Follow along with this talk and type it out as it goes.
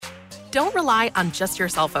Don't rely on just your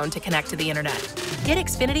cell phone to connect to the internet. Get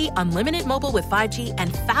Xfinity Unlimited Mobile with 5G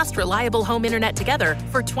and fast, reliable home internet together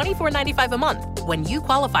for $24.95 a month when you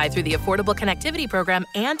qualify through the Affordable Connectivity Program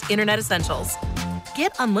and Internet Essentials.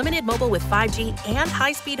 Get unlimited mobile with 5G and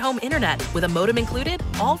high-speed home internet with a modem included,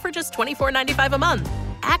 all for just $24.95 a month.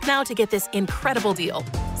 Act now to get this incredible deal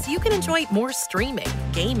so you can enjoy more streaming,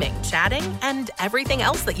 gaming, chatting, and everything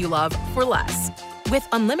else that you love for less. With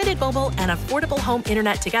unlimited mobile and affordable home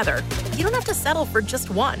internet together, you don't have to settle for just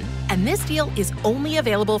one. And this deal is only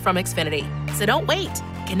available from Xfinity. So don't wait.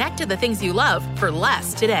 Connect to the things you love for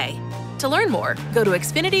less today. To learn more, go to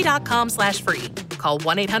Xfinity.com/free, call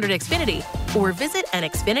 1-800-XFINITY, or visit an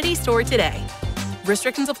Xfinity store today.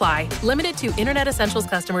 Restrictions apply. Limited to Internet Essentials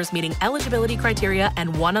customers meeting eligibility criteria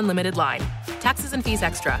and one unlimited line. Taxes and fees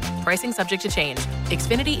extra. Pricing subject to change.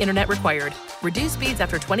 Xfinity Internet required. Reduced speeds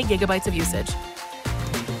after 20 gigabytes of usage.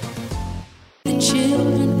 The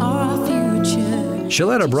children are our future.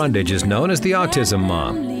 Shaletta Brundage is known as the Autism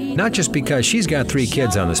Mom, not just because she's got 3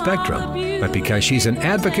 kids on the spectrum, but because she's an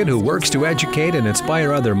advocate who works to educate and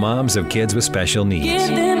inspire other moms of kids with special needs. Give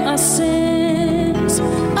them a sense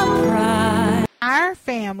of pride. Our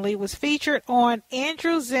Family was featured on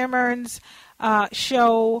Andrew Zimmern's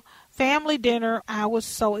show, Family Dinner. I was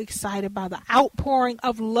so excited by the outpouring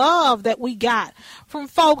of love that we got from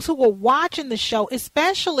folks who were watching the show,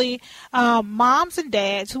 especially moms and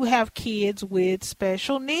dads who have kids with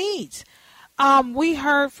special needs. We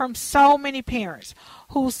heard from so many parents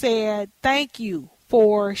who said, thank you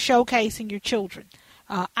for showcasing your children.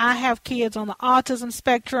 I have kids on the autism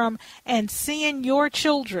spectrum, and seeing your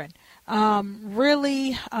children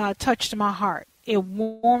really touched my heart. It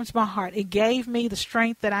warms my heart. It gave me the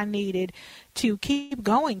strength that I needed to keep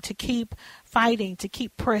going, to keep fighting, to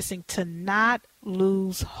keep pressing, to not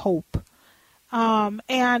lose hope.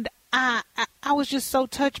 And I was just so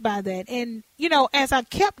touched by that. And, you know, as I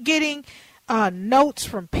kept getting notes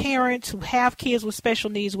from parents who have kids with special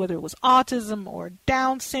needs, whether it was autism or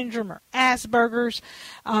Down syndrome or Asperger's,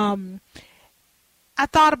 I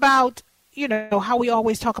thought about, you know, how we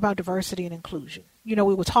always talk about diversity and inclusion. You know,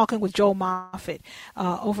 we were talking with Joel Moffitt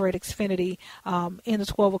over at Xfinity in the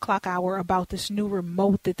 12 o'clock hour about this new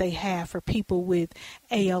remote that they have for people with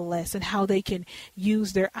ALS and how they can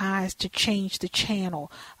use their eyes to change the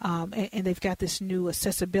channel. And they've got this new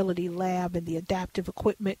accessibility lab and the adaptive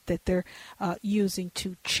equipment that they're using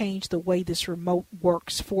to change the way this remote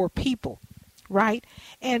works for people, right?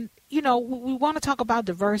 And you know, we want to talk about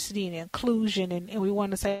diversity and inclusion, and we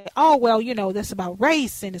want to say, oh, well, you know, that's about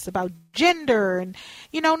race and it's about gender. And,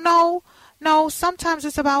 you know, no, sometimes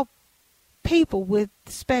it's about people with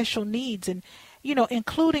special needs and, you know,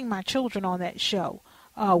 including my children on that show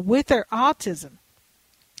with their autism,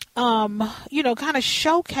 you know, kind of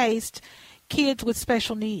showcased kids with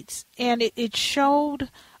special needs. And it showed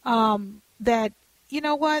that, you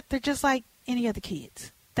know what, they're just like any other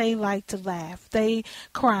kids. They like to laugh. They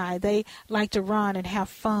cry. They like to run and have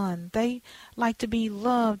fun. They like to be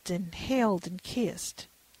loved and held and kissed.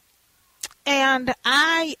 And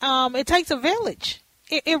it takes a village.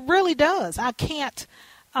 It really does. I can't,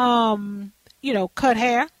 you know, cut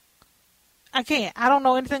hair. I can't. I don't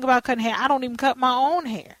know anything about cutting hair. I don't even cut my own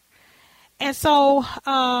hair. And so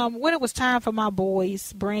when it was time for my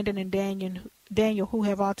boys, Brandon and Daniel, who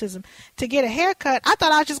have autism, to get a haircut, I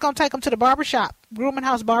thought I was just going to take them to the barbershop, Grooming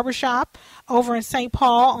House Barbershop over in St.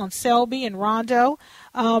 Paul on Selby and Rondo.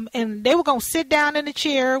 And they were going to sit down in the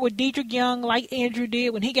chair with Dedrick Young like Andrew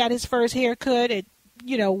did when he got his first haircut at,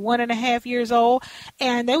 you know, 1.5 years old.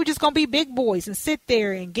 And they were just going to be big boys and sit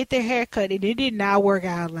there and get their haircut. And it did not work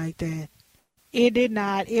out like that. It did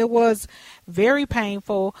not. It was very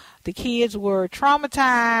painful. The kids were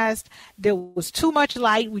traumatized. There was too much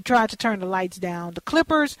light. We tried to turn the lights down. The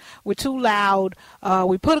clippers were too loud.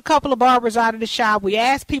 We put a couple of barbers out of the shop. We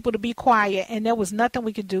asked people to be quiet, and there was nothing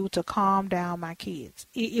we could do to calm down my kids.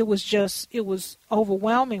 It was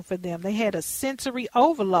overwhelming for them. They had a sensory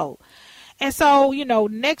overload. And so, you know,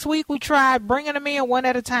 next week we tried bringing them in one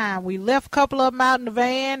at a time. We left a couple of them out in the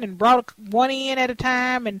van and brought one in at a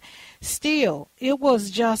time. And still, it was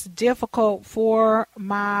just difficult for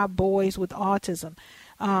my boys with autism.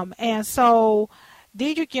 And so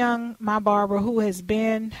Dedrick Young, my barber, who has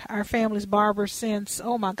been our family's barber since,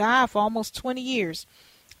 oh, my God, for almost 20 years,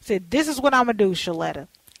 said, this is what I'm going to do, Shaletta.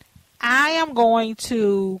 I am going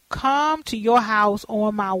to come to your house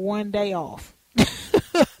on my one day off.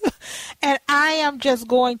 And I am just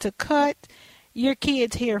going to cut your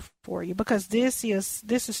kids' hair for you because this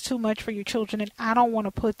is too much for your children, and I don't want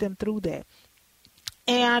to put them through that.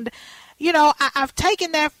 And, you know, I've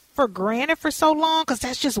taken that for granted for so long because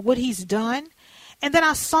that's just what he's done. And then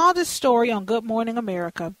I saw this story on Good Morning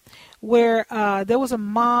America where there was a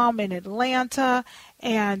mom in Atlanta,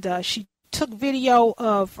 and she took video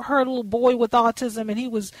of her little boy with autism, and he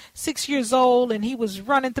was 6 years old, and he was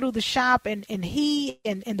running through the shop, and he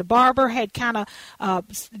and the barber had kind of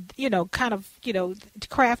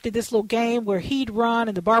crafted this little game where he'd run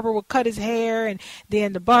and the barber would cut his hair, and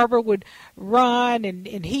then the barber would run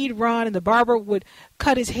and he'd run and the barber would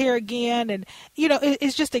cut his hair again. And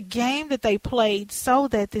it's just a game that they played so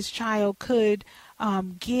that this child could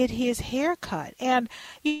get his hair cut. And,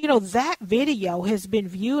 that video has been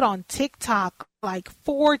viewed on TikTok like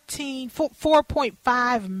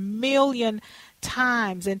 4.5 million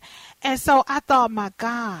times. And so I thought, my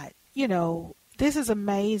God, this is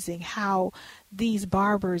amazing how these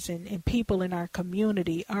barbers and people in our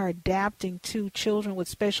community are adapting to children with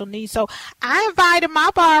special needs. So I invited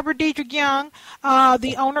my barber, Deidre Young,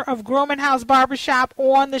 the owner of Grooming House Barbershop,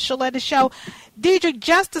 on the Shaletta Show. Deidre,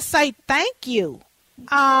 just to say thank you.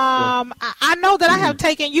 I know that I have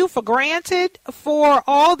taken you for granted for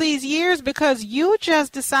all these years because you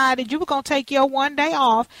just decided you were going to take your one day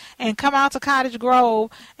off and come out to Cottage Grove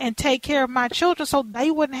and take care of my children so they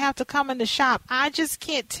wouldn't have to come in the shop. I just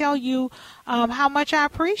can't tell you how much I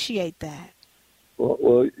appreciate that.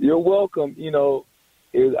 Well, you're welcome.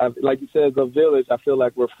 Like you said, it's a village. I feel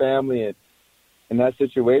like we're family, and in that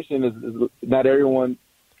situation, is not everyone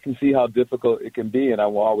can see how difficult it can be, and I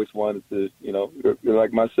always wanted to, you're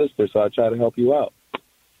like my sister, so I try to help you out.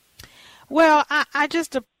 Well, I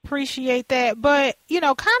just appreciate that, but,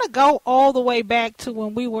 kind of go all the way back to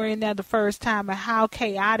when we were in there the first time and how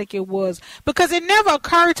chaotic it was, because it never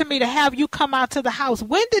occurred to me to have you come out to the house.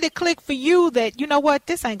 When did it click for you that,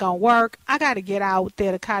 this ain't going to work? I got to get out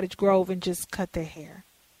there to Cottage Grove and just cut their hair.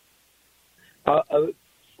 To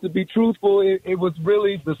be truthful, it was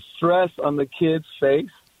really the stress on the kid's face.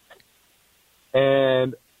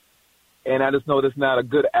 And I just know there's not a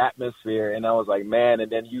good atmosphere. And I was like, man, and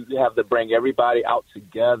then you have to bring everybody out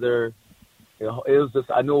together. It was just,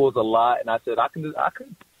 I knew it was a lot. And I said, I can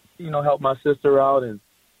help my sister out and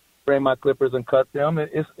bring my clippers and cut them. And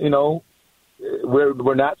it's,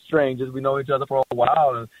 we're not strangers. We know each other for a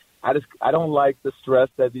while. And I don't like the stress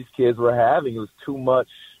that these kids were having. It was too much.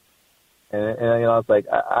 And I was like,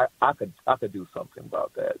 I could do something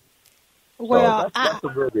about that. Well, so that's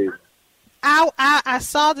the real reason. I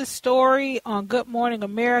saw the story on Good Morning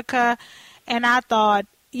America, and I thought,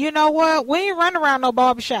 you know what? We ain't running around no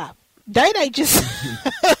barbershop. They just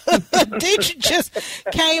just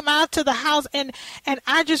came out to the house, and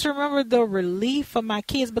I just remember the relief for my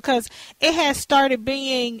kids because it had started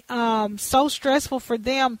being so stressful for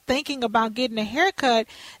them thinking about getting a haircut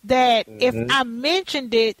that if I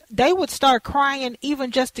mentioned it, they would start crying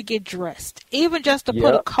even just to get dressed, even just to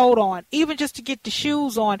put a coat on, even just to get the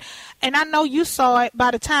shoes on. And I know you saw it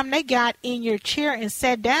by the time they got in your chair and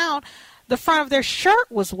sat down. The front of their shirt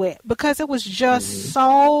was wet because it was just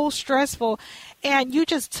so stressful. And you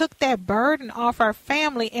just took that burden off our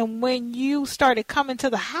family. And when you started coming to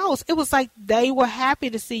the house, it was like they were happy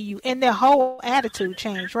to see you and their whole attitude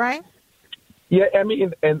changed, right? Yeah, I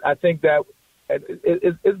mean, and I think that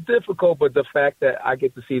it's difficult, but the fact that I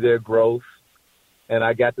get to see their growth and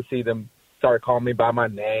I got to see them start calling me by my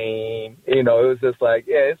name, it was just like,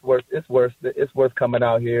 yeah, it's worth coming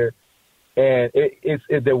out here. And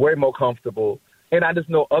they're way more comfortable. And I just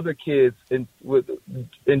know other kids in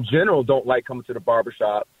general don't like coming to the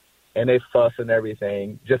barbershop, and they fuss and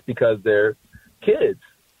everything just because they're kids.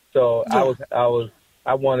 So yeah.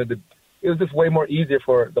 I wanted to. It was just way more easier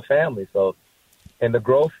for the family. So, and the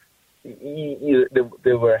growth,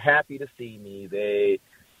 they were happy to see me. They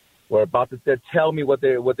were about to tell me what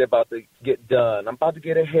they're about to get done. I'm about to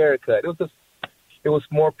get a haircut. It was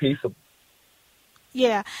more peaceable.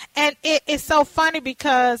 Yeah, and it's so funny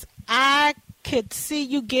because I could see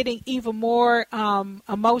you getting even more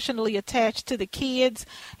emotionally attached to the kids,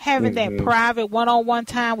 having that private one-on-one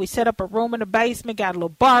time. We set up a room in the basement, got a little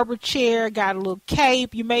barber chair, got a little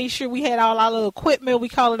cape. You made sure we had all our little equipment. We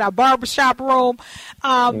call it our barbershop room.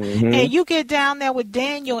 And you get down there with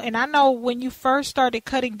Daniel, and I know when you first started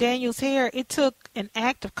cutting Daniel's hair, it took an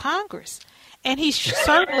act of Congress. And he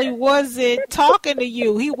certainly wasn't talking to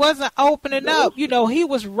you. He wasn't opening up. He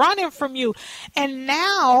was running from you. And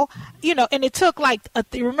now, and it took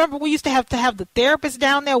remember we used to have the therapist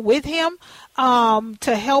down there with him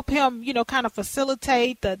to help him, kind of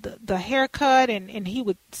facilitate the haircut. And he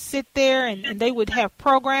would sit there and they would have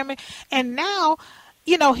programming. And now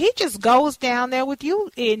he just goes down there with you.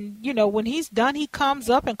 And, when he's done, he comes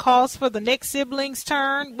up and calls for the next sibling's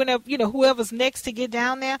turn, whenever, whoever's next to get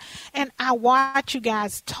down there. And I watch you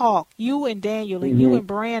guys talk, you and Daniel and you and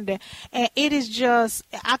Brandon. And it is just,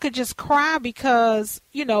 I could just cry because,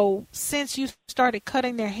 since you started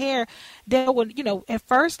cutting their hair, there were, at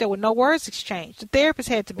first there were no words exchanged. The therapist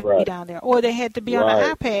had to be down there, or they had to be on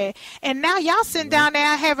the iPad. And now y'all sitting down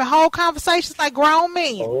there having whole conversations like grown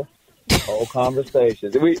men. Whole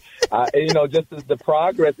conversations. Just the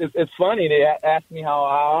progress. It's funny. They ask me how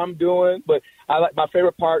I'm doing, but my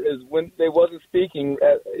favorite part is when they wasn't speaking.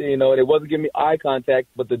 They wasn't giving me eye contact.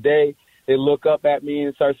 But the day they look up at me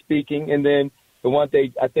and start speaking, and then the one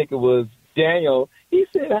day I think it was Daniel. He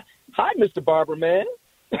said, "Hi, Mr. Barber Man."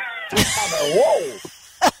 I'm like,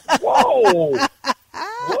 whoa, what?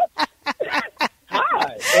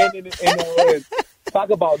 Hi, and talk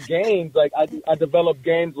about games. Like I developed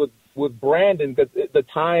games with Brandon because the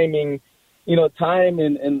timing, time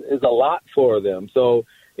and is a lot for them. So,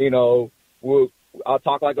 I'll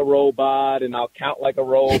talk like a robot and I'll count like a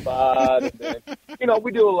robot. And then,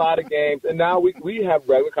 we do a lot of games. And now we have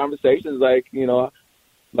regular conversations like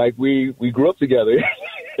we grew up together.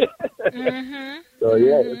 So,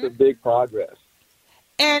 yeah, it's a big progress.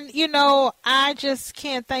 And, I just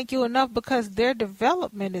can't thank you enough because their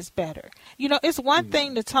development is better. It's one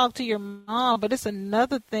thing to talk to your mom, but it's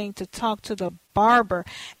another thing to talk to the barber.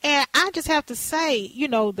 And I just have to say,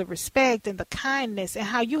 the respect and the kindness and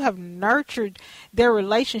how you have nurtured their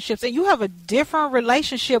relationships. And you have a different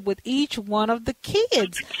relationship with each one of the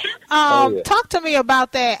kids. Talk to me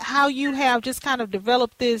about that, how you have just kind of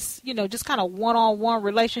developed this, just kind of one-on-one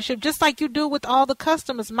relationship, just like you do with all the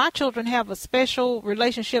customers. My children have a special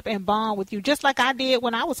relationship and bond with you, just like I did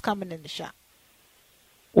when I was coming in the shop.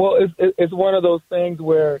 Well, it's one of those things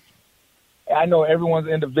where I know everyone's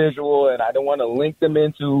individual, and I don't want to link them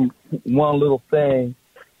into one little thing.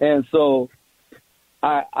 And so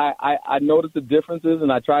I notice the differences,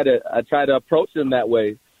 and I try to approach them that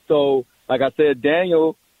way. So, like I said,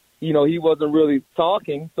 Daniel, he wasn't really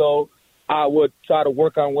talking, so I would try to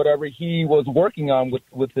work on whatever he was working on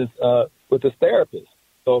with his therapist.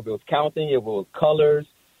 So if it was counting, if it was colors,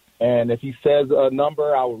 and if he says a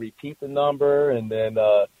number, I will repeat the number. And then,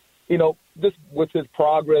 just with his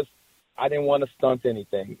progress, I didn't want to stunt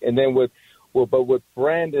anything. And then with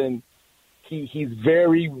Brandon, he's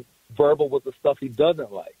very verbal with the stuff he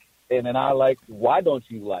doesn't like. And then I like, why don't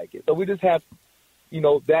you like it? So we just have,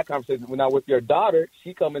 that conversation. Now with your daughter,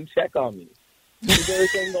 she come and check on me. Is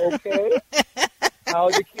everything okay?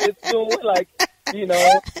 How's the kids doing?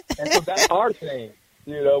 And so that's our thing.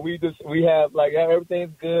 We have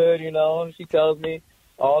everything's good, she tells me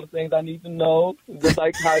all the things I need to know, just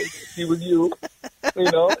like how she was you,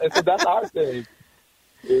 and so that's our thing.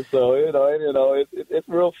 And so, it's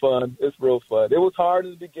real fun. It's real fun. It was hard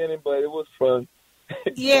in the beginning, but it was fun.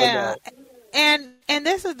 Yeah. And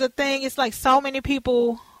this is the thing. It's like so many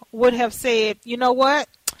people would have said, you know what?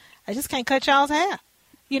 I just can't cut y'all's hair.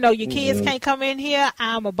 Your kids can't come in here.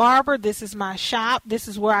 I'm a barber. This is my shop. This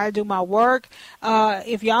is where I do my work.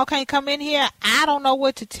 If y'all can't come in here, I don't know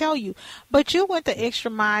what to tell you. But you went the extra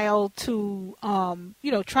mile to,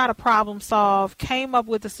 try to problem solve, came up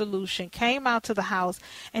with a solution, came out to the house,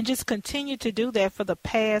 and just continued to do that for the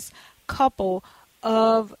past couple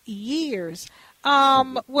of years.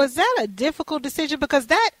 Was that a difficult decision? Because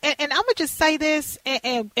that, and I'm going to just say this,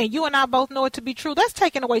 and you and I both know it to be true, that's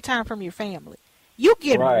taking away time from your family. You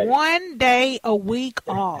get 1 day a week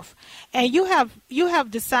off, and you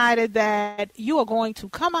have decided that you are going to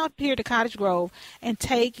come out here to Cottage Grove and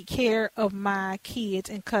take care of my kids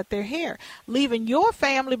and cut their hair, leaving your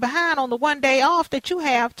family behind on the 1 day off that you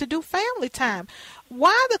have to do family time.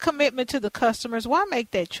 Why the commitment to the customers? Why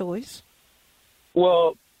make that choice?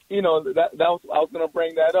 Well, that was, I was going to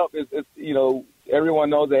bring that up. It's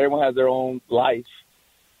everyone knows that everyone has their own life,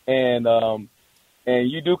 and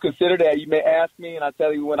you do consider that. You may ask me, and I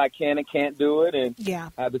tell you when I can and can't do it, and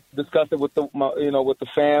I discuss it with with the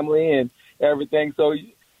family and everything. So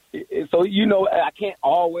I can't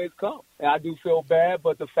always come, and I do feel bad.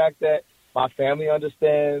 But the fact that my family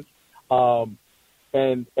understands, and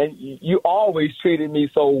you always treated me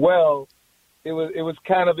so well, it was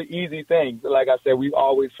kind of an easy thing. Like I said, we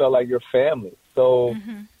always felt like your family. So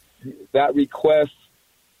that request,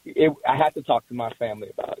 I had to talk to my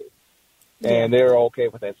family about it. And they're okay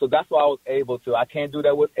with that. So that's why I was able to. I can't do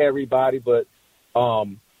that with everybody, but,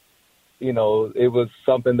 it was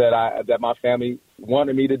something that my family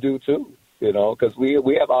wanted me to do too, because we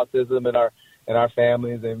have autism in our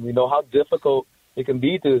families, and we know how difficult it can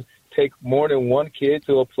be to take more than one kid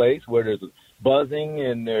to a place where there's buzzing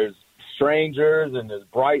and there's strangers and there's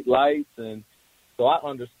bright lights. And so I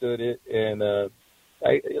understood it. And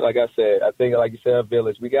like I said, I think, like you said, a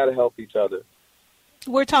village, we got to help each other.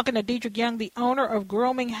 We're talking to Dietrich Young, the owner of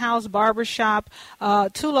Grooming House Barbershop,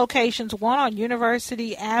 2 locations, one on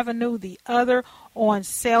University Avenue, the other on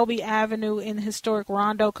Selby Avenue in the historic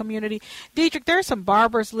Rondo community. Dietrich, there are some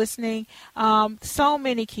barbers listening. So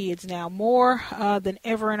many kids now, more than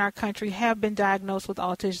ever in our country, have been diagnosed with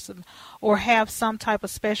autism or have some type of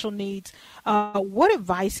special needs. What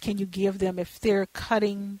advice can you give them if they're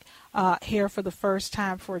cutting hair for the first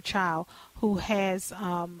time for a child who has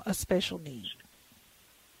a special need?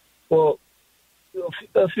 Well,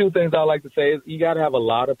 a few things I like to say is you got to have a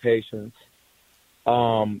lot of patience,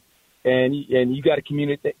 and you got to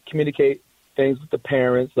communicate things with the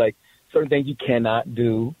parents, like certain things you cannot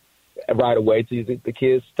do right away till the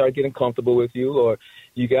kids start getting comfortable with you, or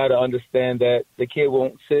you got to understand that the kid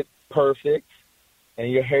won't sit perfect, and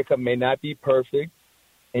your haircut may not be perfect,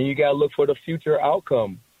 and you got to look for the future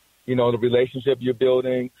outcome, the relationship you're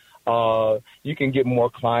building. You can get more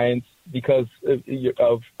clients because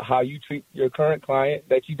of how you treat your current client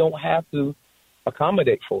that you don't have to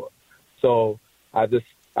accommodate for. So I just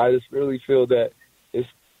really feel that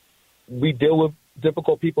we deal with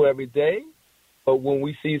difficult people every day, but when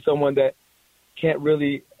we see someone that can't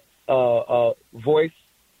really voice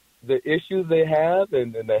the issues they have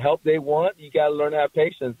and the help they want, you got to learn to have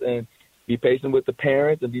patience and be patient with the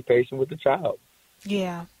parents and be patient with the child.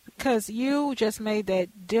 Yeah, because you just made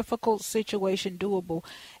that difficult situation doable,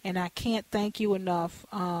 and I can't thank you enough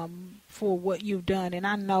for what you've done. And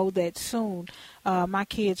I know that soon my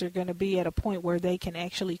kids are going to be at a point where they can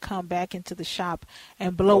actually come back into the shop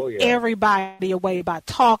and blow everybody away by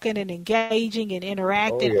talking and engaging and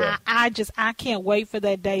interacting. I can't wait for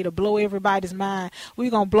that day to blow everybody's mind.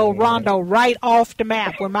 We're going to blow Rondo right off the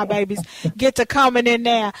map when my babies get to coming in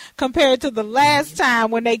there compared to the last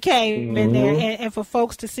time when they came in there, and for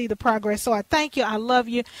folks to see the progress. So I thank you. I love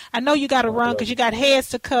you. I know you got to run because you got heads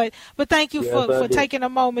to cut, but thank you for taking a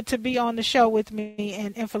moment to be on the show with me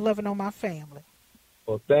and for loving on my family.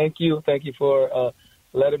 Well, thank you. Thank you for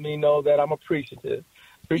letting me know that I'm appreciative.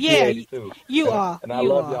 Appreciate it, too. You are. And I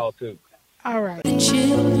love y'all, too. All right. The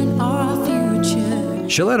children are our future.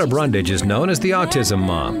 Shaletta Brundage is known as the Autism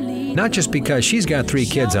Mom, not just because she's got 3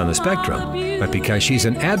 kids on the spectrum, but because she's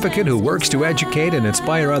an advocate who works to educate and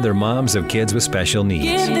inspire other moms of kids with special needs.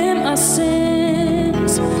 Give them a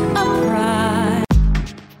sense of pride.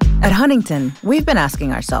 At Huntington, we've been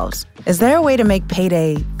asking ourselves, is there a way to make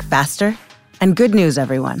payday faster? And good news,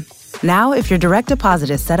 everyone. Now, if your direct deposit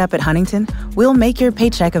is set up at Huntington, we'll make your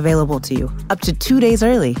paycheck available to you up to 2 days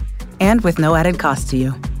early and with no added cost to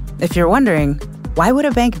you. If you're wondering, why would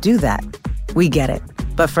a bank do that? We get it.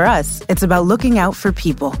 But for us, it's about looking out for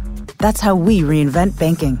people. That's how we reinvent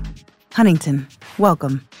banking. Huntington,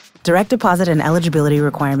 welcome. Direct deposit and eligibility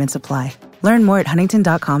requirements apply. Learn more at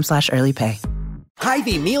huntington.com/earlypay.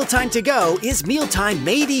 Hy-Vee Mealtime To Go is mealtime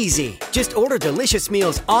made easy. Just order delicious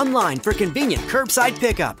meals online for convenient curbside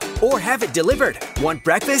pickup or have it delivered. Want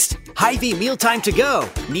breakfast? Hy-Vee Mealtime To Go.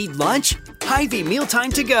 Need lunch? Hy-Vee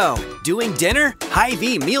Mealtime To Go. Doing dinner?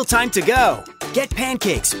 Hy-Vee Mealtime To Go. Get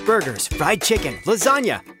pancakes, burgers, fried chicken,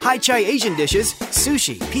 lasagna, Hai-Chai Asian dishes,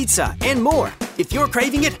 sushi, pizza, and more. If you're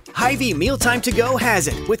craving it, Hy-Vee Mealtime To Go has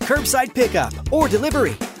it with curbside pickup or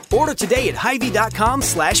delivery. Order today at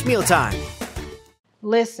Hy-Vee.com/mealtime.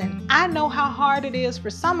 Listen, I know how hard it is for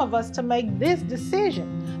some of us to make this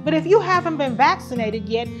decision, but if you haven't been vaccinated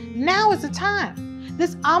yet, now is the time.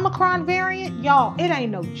 This Omicron variant, y'all, it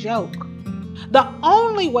ain't no joke. The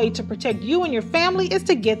only way to protect you and your family is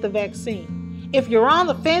to get the vaccine. If you're on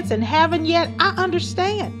the fence and haven't yet, I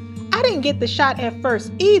understand. I didn't get the shot at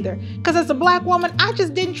first either, because as a Black woman, I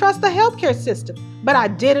just didn't trust the healthcare system. But I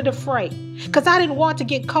did it afraid, because I didn't want to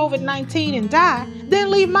get COVID-19 and die,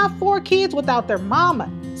 then leave my 4 kids without their mama.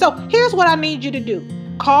 So here's what I need you to do.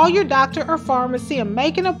 Call your doctor or pharmacy and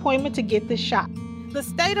make an appointment to get this shot. The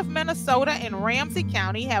state of Minnesota and Ramsey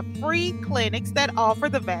County have free clinics that offer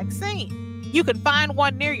the vaccine. You can find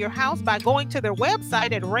one near your house by going to their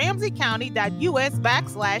website at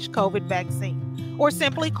ramseycounty.us/COVID vaccine. Or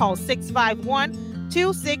simply call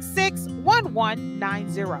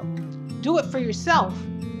 651-266-1190. Do it for yourself.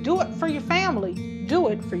 Do it for your family. Do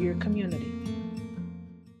it for your community.